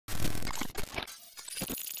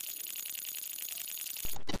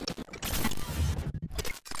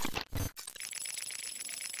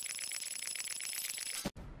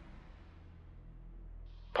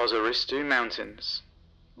Ozaristu Mountains,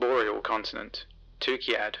 Boreal Continent,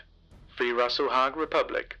 Tukayyid, Free Russell Hague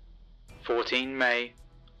Republic, 14 May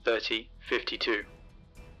 3052.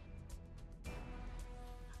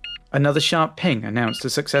 Another sharp ping announced a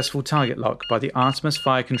successful target lock by the Artemis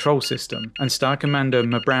fire control system, and Star Commander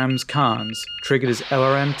Mabrams Carnes triggered his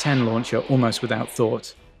LRM-10 launcher almost without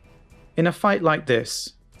thought. In a fight like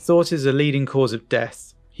this, thought is a leading cause of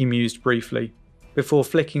death, he mused briefly, before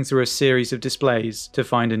flicking through a series of displays to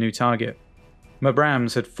find a new target.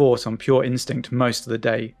 Mabrams had fought on pure instinct most of the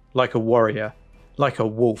day, like a warrior, like a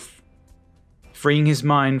wolf. Freeing his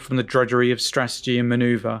mind from the drudgery of strategy and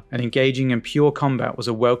maneuver and engaging in pure combat was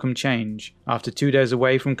a welcome change after 2 days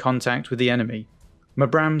away from contact with the enemy.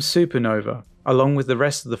 Mabrams Supernova, along with the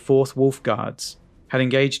rest of the 4th Wolf Guards, had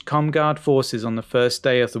engaged ComGuard forces on the first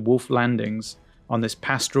day of the Wolf landings on this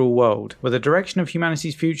pastoral world where the direction of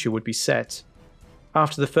humanity's future would be set.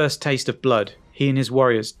 After the first taste of blood, he and his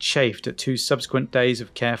warriors chafed at 2 subsequent days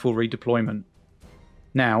of careful redeployment.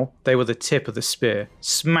 Now, they were the tip of the spear,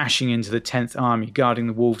 smashing into the 10th Army guarding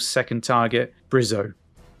the Wolf's second target, Brzo.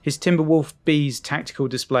 His Timberwolf B's tactical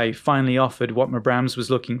display finally offered what Mabrams was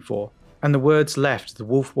looking for, and the words left the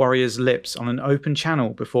Wolf Warrior's lips on an open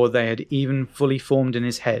channel before they had even fully formed in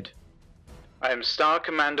his head. I am Star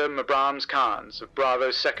Commander Mabrams Carnes of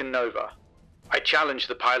Bravo 2nd Nova. I challenge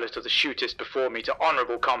the pilot of the shootist before me to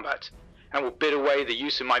honourable combat, and will bid away the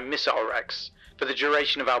use of my missile racks for the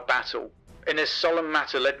duration of our battle. In this solemn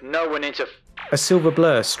matter, let no one A silver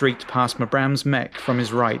blur streaked past Mabrams' mech from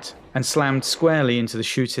his right and slammed squarely into the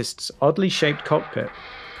shootist's oddly shaped cockpit.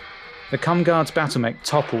 The ComGuard's battlemech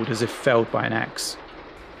toppled as if felled by an axe.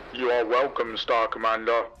 You are welcome, Star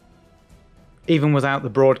Commander. Even without the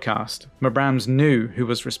broadcast, Mabrams knew who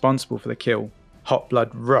was responsible for the kill. Hot blood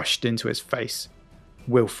rushed into his face.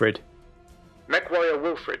 Wilfred. Mech Warrior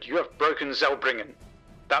Wilfred, you have broken Zelbringen.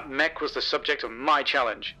 That mech was the subject of my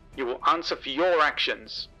challenge. You will answer for your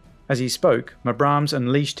actions. As he spoke, Mabrams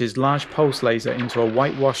unleashed his large pulse laser into a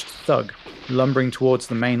whitewashed thug, lumbering towards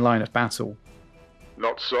the main line of battle.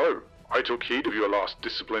 Not so. I took heed of your last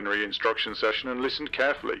disciplinary instruction session and listened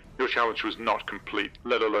carefully. Your challenge was not complete,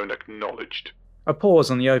 let alone acknowledged. A pause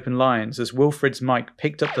on the open lines as Wilfred's mic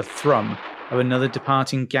picked up the thrum of another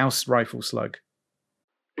departing Gauss rifle slug.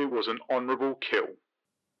 It was an honourable kill.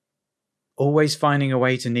 Always finding a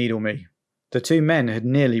way to needle me. The two men had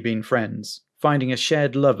nearly been friends, finding a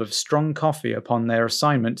shared love of strong coffee upon their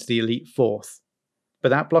assignment to the Elite Fourth. But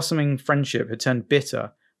that blossoming friendship had turned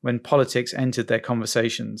bitter when politics entered their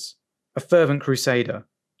conversations. A fervent crusader,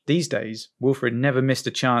 these days Wilfred never missed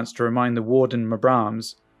a chance to remind the Warden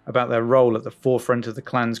Mabrams about their role at the forefront of the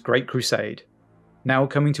clan's great crusade. Now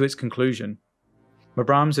coming to its conclusion,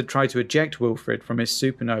 Mabrams had tried to eject Wilfred from his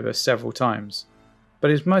supernova several times, but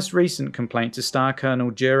his most recent complaint to Star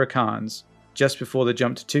Colonel Jura Carnes, just before the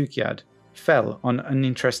jump to Tukayyid, fell on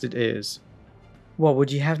uninterested ears. "What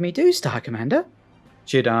would you have me do, Star Commander?"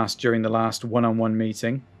 she had asked during the last one-on-one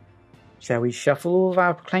meeting. "Shall we shuffle all of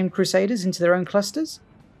our proclaimed crusaders into their own clusters?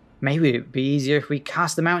 Maybe it would be easier if we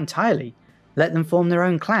cast them out entirely, let them form their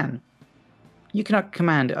own clan. You cannot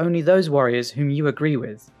command only those warriors whom you agree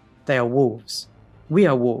with. They are wolves. We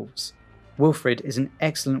are wolves. Wilfred is an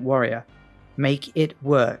excellent warrior. Make it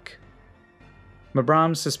work."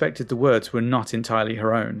 Mabrams suspected the words were not entirely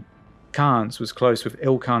her own. Carnes was close with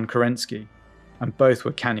Ilkan Kerensky, and both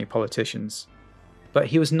were canny politicians. But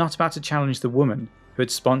he was not about to challenge the woman who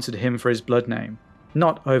had sponsored him for his blood name,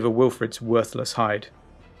 not over Wilfred's worthless hide.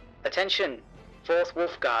 Attention, 4th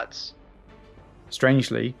Wolf Guards.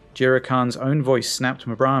 Strangely, Jura Khan's own voice snapped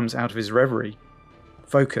Mabrams out of his reverie.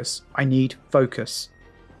 Focus. I need focus.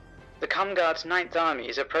 The ComGuard's 9th Army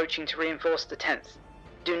is approaching to reinforce the 10th.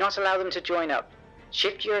 Do not allow them to join up.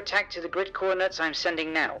 Shift your attack to the grid coordinates I am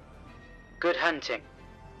sending now. Good hunting.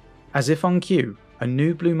 As if on cue, a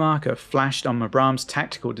new blue marker flashed on Mabrams'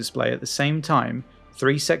 tactical display at the same time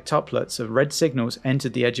 3 sectuplets of red signals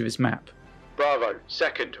entered the edge of his map. Bravo,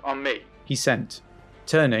 2nd, on me. He sent,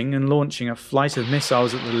 turning and launching a flight of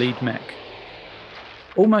missiles at the lead mech.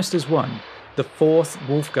 Almost as one, the 4th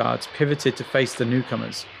Wolf Guards pivoted to face the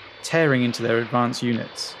newcomers, tearing into their advanced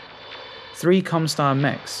units. 3 Comstar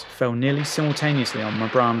mechs fell nearly simultaneously on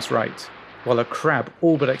Mabrams' right, while a crab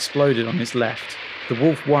all but exploded on his left. The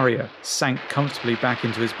Wolf Warrior sank comfortably back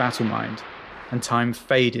into his battle mind, and time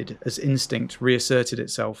faded as instinct reasserted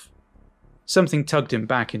itself. Something tugged him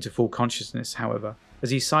back into full consciousness, however, as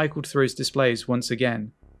he cycled through his displays once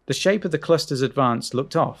again. The shape of the cluster's advance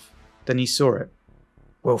looked off, then he saw it.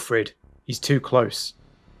 Wilfred, he's too close.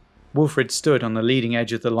 Wilfred stood on the leading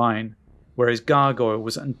edge of the line, where his gargoyle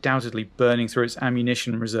was undoubtedly burning through its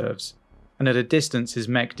ammunition reserves, and at a distance his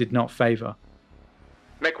mech did not favour.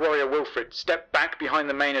 Mech Warrior Wilfred, step back behind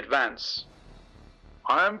the main advance.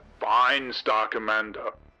 I am fine, Star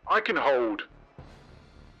Commander. I can hold.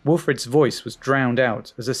 Wilfred's voice was drowned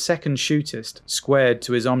out as a second shootist squared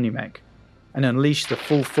to his Omnimech and unleashed the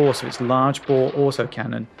full force of its large-bore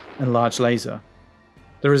autocannon and large laser.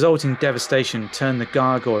 The resulting devastation turned the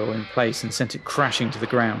gargoyle in place and sent it crashing to the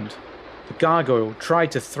ground. The gargoyle tried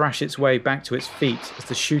to thrash its way back to its feet as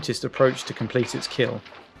the shootist approached to complete its kill.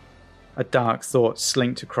 A dark thought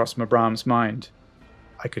slinked across Mabram's mind.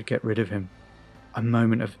 I could get rid of him. A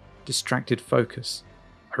moment of distracted focus.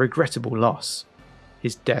 A regrettable loss.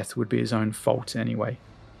 His death would be his own fault anyway.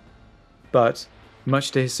 But,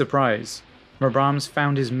 much to his surprise, Mabram's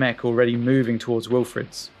found his mech already moving towards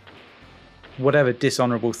Wilfred's. Whatever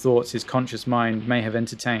dishonourable thoughts his conscious mind may have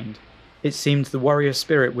entertained, it seemed the warrior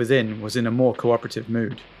spirit within was in a more cooperative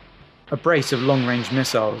mood. A brace of long-range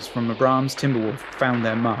missiles from Mabram's Timberwolf found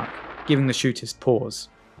their mark, giving the shootist pause.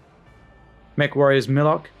 Mech warriors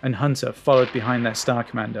Milok and Hunter followed behind their Star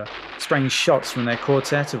Commander, spraying shots from their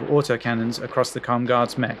quartet of autocannons across the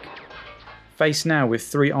Comguard's mech. Faced now with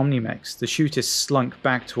 3 Omnimechs, the shootist slunk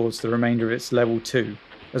back towards the remainder of its level 2,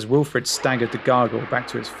 as Wilfred staggered the gargoyle back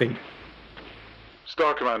to its feet.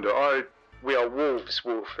 Star Commander, We are wolves,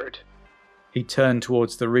 Wilfred. He turned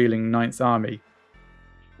towards the reeling 9th Army.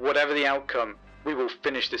 Whatever the outcome, we will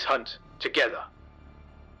finish this hunt together.